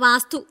അല്ല,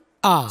 വാസ്തു.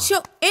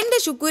 എന്റെ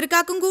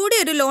ശുക്കൂർക്കാക്കും കൂടി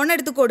ഒരു ലോൺ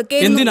എടുത്ത് കൊടുക്കേ.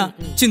 എന്തിനാ?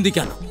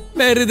 ചിന്തിക്കാനോ?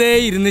 വെറുതെ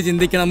ഇരുന്ന്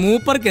ചിന്തിക്കണം.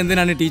 മൂപ്പർക്ക്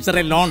എന്തിനാണ്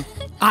ടീച്ചറെ ലോൺ?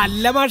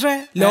 അല്ല മാഷേ,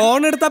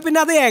 ലോൺ എടുത്താ പിന്നെ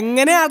അത്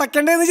എങ്ങനെ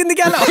അടക്കണ്ടേന്ന്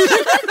ചിന്തിക്കാലോ.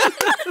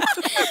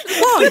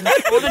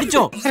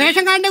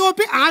 റേഷൻ കാർഡിന്റെ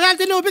കോപ്പി,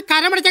 ആധാരത്തിന്റെ കോപ്പി,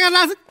 കരമടച്ച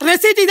കടലാസ്,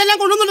 റെസീറ്റ് ഇതെല്ലാം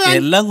കൊണ്ടുവന്നിട്ടുണ്ട്.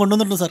 എല്ലാം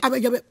കൊണ്ടുവന്നിട്ടുണ്ട്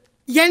സാർ.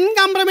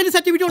 എൻകംപ്രമെന്റ്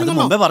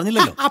സർട്ടിഫിക്കറ്റ്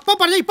പറഞ്ഞില്ലല്ലോ. അപ്പൊ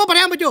പറഞ്ഞ ഇപ്പൊ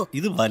പറയാൻ പറ്റുമോ?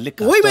 ഇത്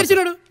പോയി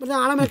മേടിച്ചിട്ടോട്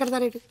ആളെ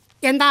മേൽക്കടത്താനായിട്ട്.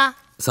 എന്താ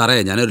സാറേ,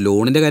 ഞാനൊരു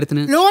ലോണിന്റെ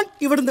കാര്യത്തിന്. ലോൺ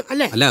ഇവിടുന്ന്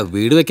അല്ലേ? അല്ല,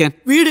 വീട് വെക്കാൻ.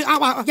 വീട്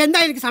എന്താ?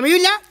 എനിക്ക്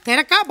സമയമില്ല,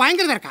 തിരക്കാ,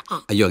 ഭയങ്കര തിരക്കാ.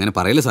 അയ്യോ അങ്ങനെ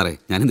പറയല്ലേ സാറേ,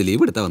 ഞാനിന്ന്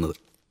ലീവ് എടുത്താ വന്നത്.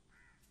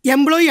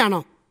 എംപ്ലോയി ആണോ?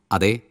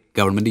 അതെ,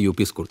 ഗവൺമെന്റ് UP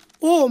സ്കൂൾ.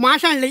 ഓ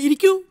മാഷാണല്ലേ,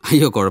 ഇരിക്കൂ.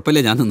 അയ്യോ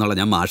കുഴപ്പമില്ല, ഞാൻ നിന്നോളാം.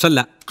 ഞാൻ മാഷല്ല.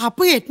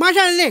 അപ്പൊ ഹെഡ്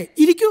മാഷാണല്ലേ,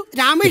 ഇരിക്കൂ.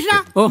 രാമേഷ,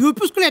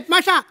 UP സ്കൂൾ ഹെഡ്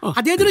മാഷ.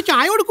 അദ്ദേഹത്തിന്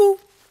ചായ കൊടുക്കൂ.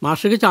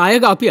 മാഷക്ക് ചായ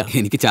കാപ്പിയാ?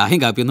 എനിക്ക്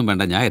ചായയും കാപ്പിയൊന്നും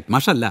വേണ്ട, ഞാൻ ഹെഡ്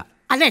മാഷല്ല.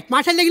 അല്ല, ഹെഡ്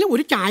മാഷ അല്ലെങ്കിലും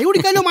ഒരു ചായ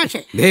കുടിക്കാലോ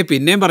മാഷേ.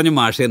 പിന്നെയും പറഞ്ഞു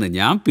മാഷേന്ന്,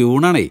 ഞാൻ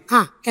പ്യൂണാണേ.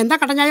 എന്താ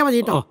കട്ടൻ ചായ മതി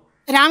കേട്ടോ.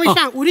 രാമേഷ,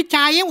 ഒരു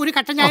ചായയും ഒരു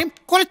കട്ടൻ ചായയും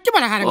കുറച്ച്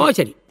പലഹാരം. ഓ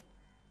ശരി.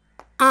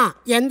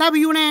 എന്താ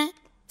പിയൂണേ?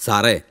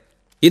 സാറേ,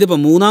 ഇതിപ്പോ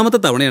 3ാമത്തെ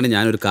തവണയാണ്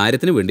ഞാനൊരു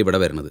കാര്യത്തിന് വേണ്ടി ഇവിടെ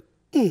വരുന്നത്.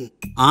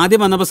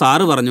 ആദ്യം വന്നപ്പോ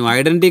സാറ് പറഞ്ഞു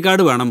ഐഡന്റിറ്റി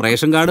കാർഡ് വേണം,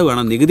 റേഷൻ കാർഡ്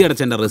വേണം, നികുതി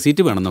അടച്ചതിന്റെ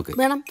റെസീറ്റ് വേണം എന്നൊക്കെ.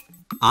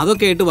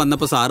 അതൊക്കെ ആയിട്ട്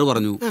വന്നപ്പോ സാറ്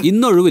പറഞ്ഞു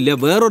ഇന്നൊഴിവില്ല,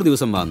 വേറൊരു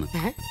ദിവസം വന്ന്.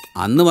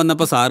 അന്ന്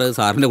വന്നപ്പോ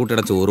സാറിന്റെ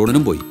കുട്ടിയുടെ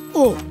ചോറൂണിനും പോയി.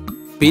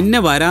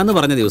 പിന്നെ വരാന്ന്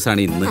പറഞ്ഞ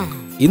ദിവസമാണ് ഇന്ന്.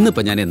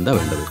 ഇന്നിപ്പോ ഞാൻ എന്താ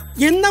വേണ്ടത്?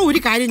 എന്നാ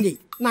ഒരു കാര്യം ചെയ്യ്,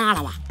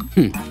 നാളെ വാ.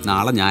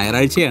 നാളെ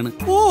ഞായറാഴ്ചയാണ്.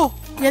 ഓ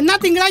എന്നാ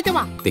തിങ്കളാഴ്ച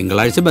വാ.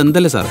 തിങ്കളാഴ്ച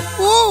ബന്ധല്ലേ സാറേ?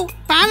 ഓ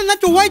താൻ എന്നാ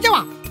ചൊവ്വാഴ്ച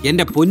വാ.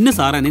 എന്റെ പൊന്ന്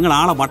സാറേ, നിങ്ങൾ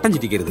ആളെ വട്ടം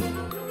ചുറ്റിക്കരുത്.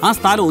 ആ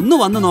സ്ഥലം ഒന്ന്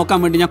വന്ന് നോക്കാൻ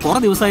വേണ്ടി ഞാൻ കുറെ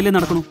ദിവസമായില്ലേ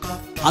നടക്കണു.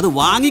 അത്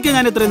വാങ്ങിക്കാൻ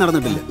ഞാൻ ഇത്രയും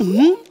നടന്നിട്ടില്ല.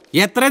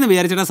 എത്രയെന്ന്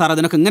വിചാരിച്ചിട്ടാ സാർ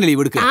അതിനൊക്കെ ഇങ്ങനെ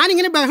ലീവ് എടുക്കുക?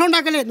 ഞാനിങ്ങനെ ബഹളം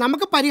ഉണ്ടാക്കല്ലേ,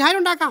 നമുക്ക് പരിഹാരം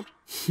ഉണ്ടാക്കാം.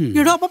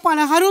 ഇടോ അപ്പൊ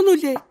പലഹാരമൊന്നും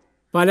ഇല്ലേ?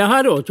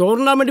 പലഹാരോ?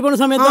 ചോറുണ്ടാൻ വേണ്ടി പോകുന്ന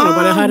സമയത്താണോ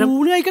പലഹാരം?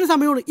 ഊണ് കഴിക്കുന്ന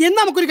സമയമാണ്. എന്നാ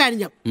നമുക്കൊരു കാര്യം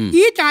ചെയ്യാം,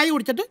 ഈ ചായ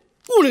കുടിച്ചിട്ട്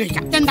ഊണ്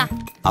കഴിക്കാം. എന്താ?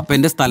 അപ്പൊ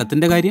എന്റെ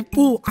സ്ഥലത്തിന്റെ കാര്യം?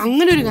 ഓ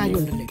അങ്ങനെ ഒരു കാര്യം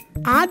ഉണ്ടല്ലേ.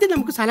 ആദ്യം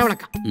നമുക്ക് സ്ഥലം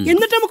ഇളക്കാം,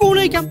 എന്നിട്ട് നമുക്ക് ഊണ്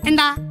കഴിക്കാം.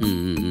 എന്താ?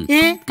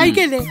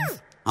 കഴിക്കല്ലേ?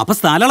 അപ്പൊ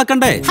സ്ഥലം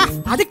ഇളക്കണ്ടേ?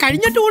 അത്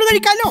കഴിഞ്ഞിട്ട് ഊണ്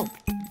കഴിക്കാലോ.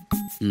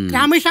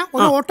 രാമേഷ,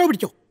 ഒരു ഓട്ടോ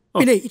പിടിച്ചോ.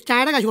 പിന്നെ ഈ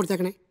ചായയുടെ കാശ്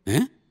കൊടുത്തേക്കണേ.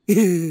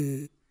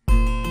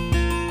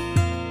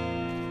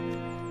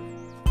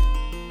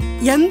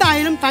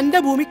 എന്തായാലും തന്റെ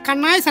ഭൂമി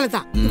കണ്ണായ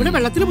സ്ഥലത്താ. ഇവിടെ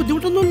വെള്ളത്തിന്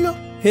ബുദ്ധിമുട്ടൊന്നുമില്ലല്ലോ.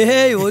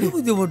 ഒരു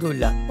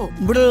ബുദ്ധിമുട്ടുമില്ല.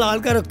 ഇവിടെയുള്ള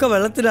ആൾക്കാരൊക്കെ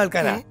വെള്ളത്തിലെ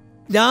ആൾക്കാരാ.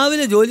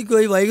 രാവിലെ ജോലിക്ക്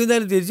പോയി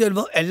വൈകുന്നേരം തിരിച്ചു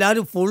വരുമ്പോ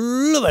എല്ലാരും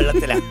ഫുള്ള്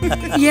വെള്ളത്തിലാ.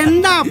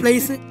 എന്താ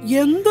പ്ലേസ്,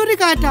 എന്തൊരു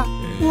കാറ്റാ.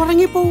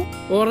 ഉറങ്ങിപ്പോവും.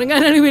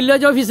 ഉറങ്ങാനാണ്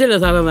വില്ലേജ് ഓഫീസല്ലേ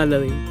സാറേ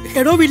നല്ലത്.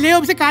 എടോ വില്ലേജ്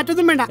ഓഫീസിൽ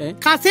കാറ്റൊന്നും വേണ്ട,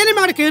 കസേരയും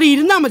അവിടെ കയറി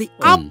ഇരുന്നാ മതി,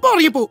 അപ്പൊ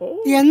ഉറങ്ങിപ്പോവും.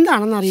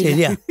 എന്താണെന്ന് അറിയില്ല.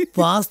 ശരിയാ,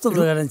 വാസ്തു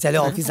പ്രകാരം ചില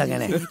ഓഫീസ്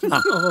അങ്ങനെ.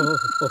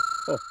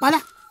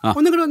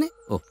 ഒന്നും കൂടെ വന്നേ.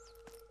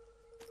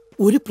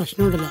 ഒരു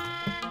പ്രശ്നമുണ്ടല്ലോ.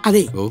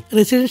 അതെ,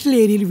 റെസിഡൻഷ്യൽ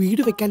ഏരിയയിൽ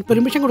വീട് വെക്കാൻ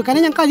പെർമിഷൻ കൊടുക്കാനേ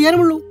ഞങ്ങൾക്ക്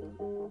അധികാരമുള്ളൂ.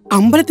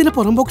 അമ്പലത്തിന്റെ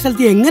പുറമ്പോക്ക്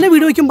സ്ഥലത്ത് എങ്ങനെ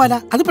വീട് വെക്കും പാല?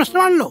 അത്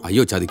പ്രശ്നമാണല്ലോ.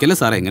 അയ്യോ ചതിക്കല്ലേ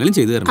സാറേ, എങ്ങനെയും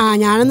ചെയ്തു തരണം.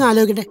 ഞാനൊന്ന്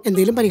ആലോചിക്കട്ടെ,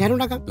 എന്തെങ്കിലും പരിഹാരം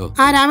ഉണ്ടാക്കാം.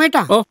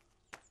 രാമേട്ടാ,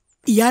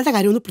 ഇയാളുടെ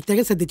കാര്യം ഒന്ന്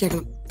പ്രത്യേകം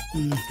ശ്രദ്ധിച്ചേക്കണം.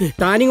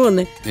 താനിങ്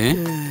വന്നേ.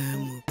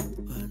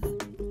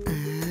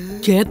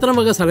 ക്ഷേത്രം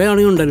വക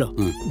സ്ഥലമാണെങ്കിൽ ഉണ്ടല്ലോ,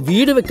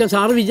 വീട് വെക്കാൻ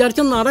സാറ്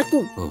വിചാരിച്ചാൽ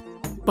നടക്കും.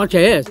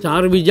 പക്ഷേ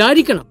സാറ്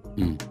വിചാരിക്കണം.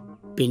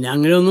 പിന്നെ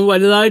അങ്ങനെ ഒന്നും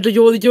വലുതായിട്ട്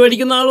ചോദിച്ചു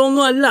മേടിക്കുന്ന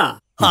ആളൊന്നും അല്ല.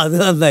 അത്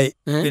നന്നായി,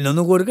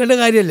 പിന്നൊന്നും കൊടുക്കേണ്ട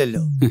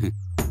കാര്യമല്ലല്ലോ.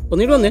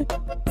 ഒന്നിട്ട് വന്നേ.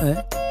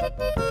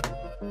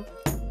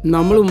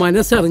 നമ്മൾ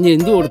മനസ്സറിഞ്ഞ്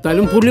എന്ത്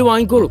കൊടുത്താലും പുള്ളി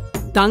വാങ്ങിക്കോളും.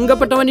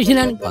 തങ്കപ്പെട്ട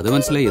മനുഷ്യനാണ്. അത്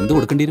മനസ്സിലായി, എന്ത്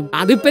കൊടുക്കേണ്ടി വരും?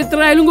 അതിപ്പോ എത്ര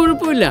ആയാലും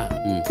കുഴപ്പമില്ല.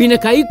 പിന്നെ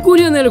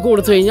കൈക്കൂലി നിലക്ക്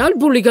കൊടുത്തു കഴിഞ്ഞാൽ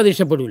പുള്ളിക്ക് അത്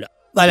ഇഷ്ടപ്പെടൂല.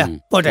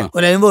 പോട്ടെ,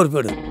 ഒരു 50 ഉറുപ്പിക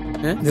ഇടും.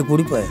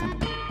 കൂടി പോയാ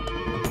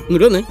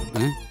ഇങ്ങോട്ട് വന്നേ.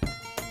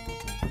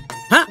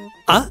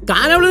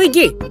 കാലവിടെ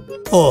നിൽക്കേ.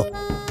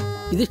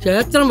 ഇത്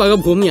ക്ഷേത്രം വക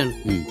ഭൂമിയാണ്.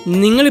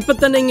 നിങ്ങളിപ്പോ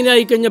തന്നെ ഇങ്ങനെ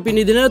ആയിക്കഴിഞ്ഞാൽ പിന്നെ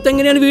ഇതിനകത്ത്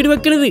എങ്ങനെയാണ് വീട്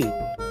വെക്കണത്?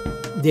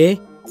 ദേ,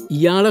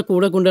 ഇയാളെ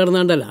കൂടെ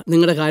കൊണ്ടുവരുന്നാണ്ടല്ല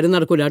നിങ്ങളുടെ കാര്യം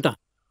നടക്കൂല കേട്ടാ.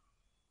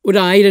 ഒരു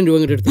 1000 രൂപ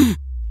ഇങ്ങോട്ട് എടുത്തു.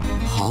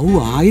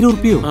 1000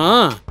 ഉറുപ്പിയോ?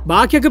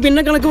 ബാക്കിയൊക്കെ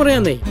പിന്നെ കണക്ക്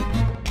പറയാന്നേ.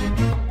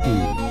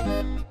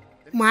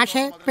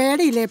 മാഷേ,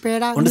 പേടയില്ലേ?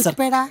 പേട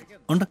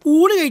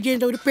ഊട്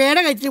കഴിച്ചിട്ട് ഒരു പേട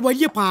കഴിച്ചിട്ട്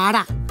വലിയ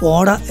പാടാ.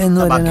 പോടാ എന്ന്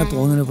പറയാനാ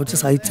തോന്നുന്നു, പക്ഷെ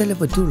സഹിച്ചല്ലേ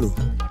പറ്റുള്ളൂ.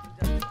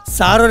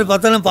 സാർ ഒരു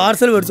 10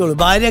 പാർസൽ മേടിച്ചോളൂ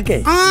ഭാര്യക്കെ.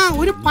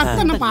 ഒരു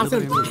 10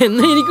 പാർസൽ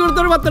എന്നാ എനിക്ക്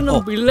കൊടുത്തോളൂ 10.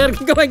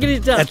 പിള്ളേർക്കൊക്കെ ഭയങ്കര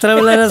ഇഷ്ടം. എത്ര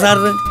പിള്ളേരാ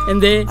സാറിന്?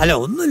 എന്തേ? അല്ല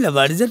ഒന്നുമില്ല,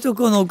 ബഡ്ജറ്റ്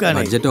ഒക്കെ നോക്കാണ്.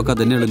 ബഡ്ജറ്റ് ഒക്കെ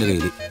തന്നെയുള്ള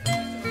കയ്യിൽ.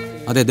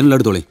 അതെ, ഇതിനുള്ള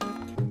എടുത്തോളി.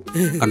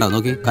 കണ്ടോ,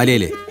 നോക്കി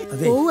കാലിയല്ലേ.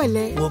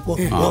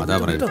 അതാ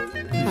പറയുന്നത്.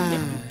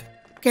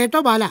 കേട്ടോ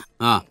ബാല,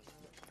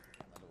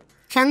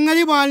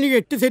 സംഗതി ബാലിന്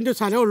 8 സെന്റ്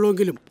സ്ഥലം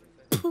ഉള്ളെങ്കിലും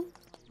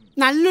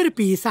നല്ലൊരു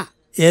പീസാ.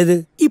 ഏത്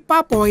ഇപ്പാ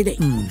പോയതേ.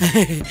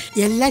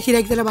 എല്ലാം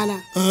ശരിയാക്കി തരാം ബാല.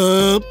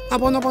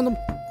 പോന്നു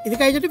ഇത്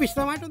കഴിഞ്ഞിട്ട്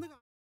വിശദമായിട്ടൊന്ന്